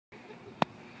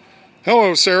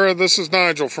Hello Sarah, this is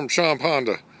Nigel from Schomp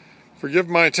Honda. Forgive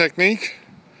my technique,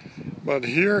 but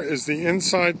here is the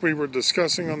insight we were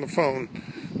discussing on the phone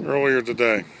earlier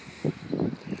today.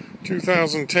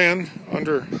 2010,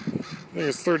 under, I think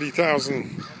it's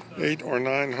 30,008 or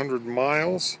 900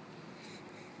 miles,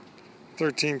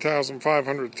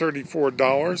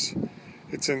 $13,534.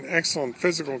 It's in excellent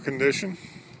physical condition.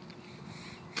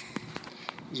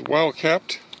 It's well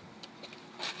kept.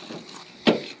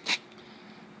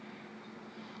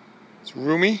 It's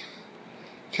roomy,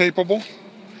 capable,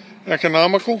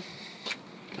 economical,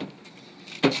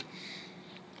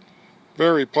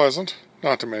 very pleasant,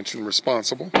 not to mention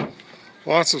responsible.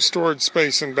 Lots of storage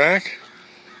space in back.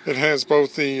 It has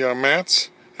both the mats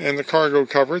and the cargo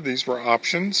cover. These were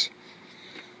options.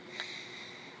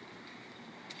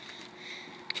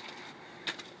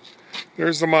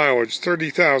 There's the mileage,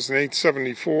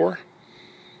 30,874.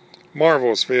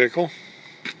 Marvelous vehicle.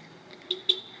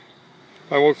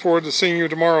 I look forward to seeing you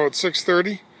tomorrow at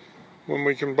 6:30 when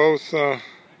we can both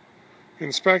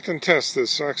inspect and test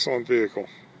this excellent vehicle.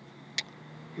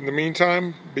 In the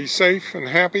meantime, be safe and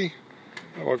happy.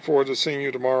 I look forward to seeing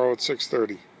you tomorrow at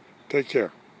 6:30. Take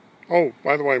care. Oh,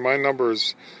 by the way, my number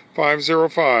is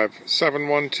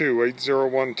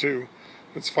 505-712-8012.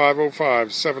 It's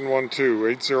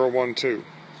 505-712-8012.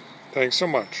 Thanks so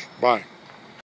much. Bye.